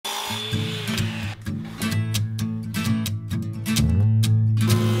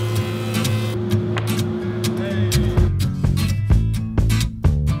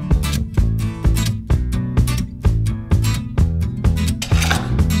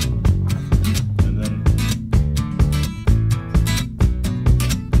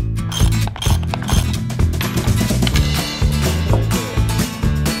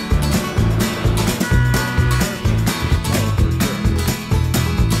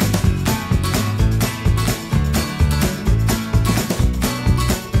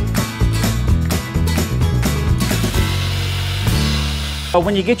So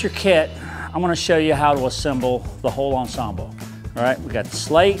when you get your kit, I'm going to show you how to assemble the whole ensemble. All right, we got the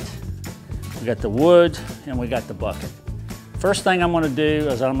slate, we got the wood, and we got the bucket. First thing I'm going to do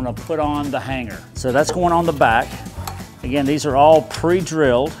is I'm going to put on the hanger. So that's going on the back. Again, these are all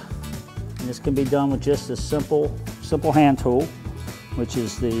pre-drilled. And this can be done with just a simple hand tool, which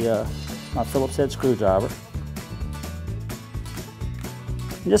is my Phillips head screwdriver.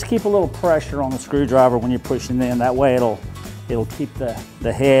 And just keep a little pressure on the screwdriver when you're pushing in. That way it'll keep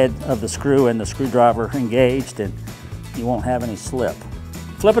the head of the screw and the screwdriver engaged, and you won't have any slip.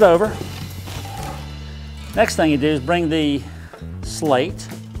 Flip it over. Next thing you do is bring the slate,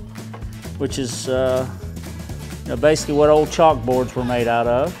 which is basically what old chalkboards were made out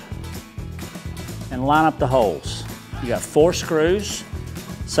of, and line up the holes. You got 4 screws,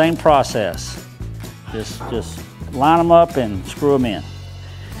 same process. Just line them up and screw them in.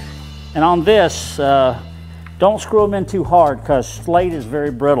 And on this, don't screw them in too hard because slate is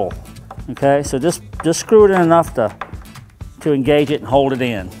very brittle. Okay, so just screw it in enough to engage it and hold it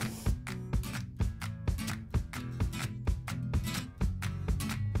in.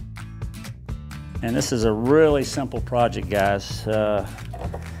 And this is a really simple project, guys. And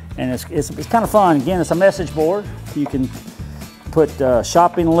it's kind of fun. Again, it's a message board. You can put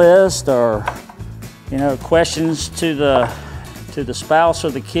shopping list or questions to the spouse or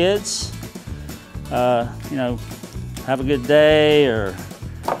the kids. Have a good day or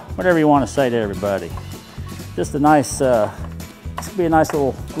whatever you want to say to everybody. Just a nice, this could be a nice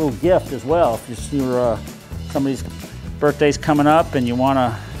little gift as well. If you're somebody's birthday's coming up and you want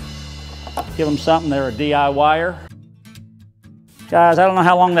to give them something, they're a DIYer. Guys, I don't know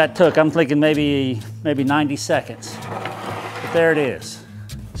how long that took. I'm thinking maybe 90 seconds, but there it is.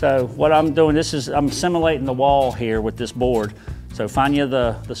 So what I'm doing, I'm simulating the wall here with this board. So find you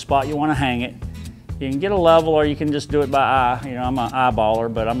the spot you want to hang it. You can get a level or you can just do it by eye. I'm an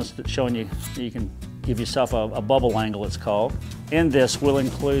eyeballer, but I'm just showing you can give yourself a bubble angle, it's called. In this, we'll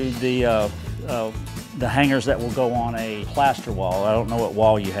include the hangers that will go on a plaster wall. I don't know what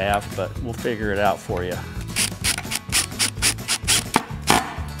wall you have, but we'll figure it out for you.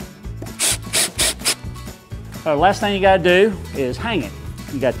 Last thing you gotta do is hang it.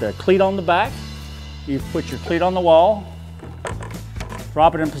 You got the cleat on the back. You put your cleat on the wall,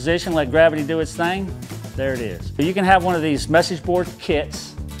 drop it in position, let gravity do its thing. There it is. So you can have one of these message board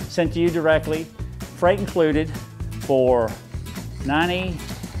kits sent to you directly, freight included, for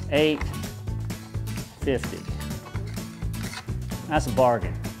 $98.50. That's a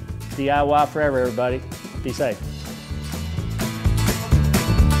bargain. DIY forever, everybody. Be safe.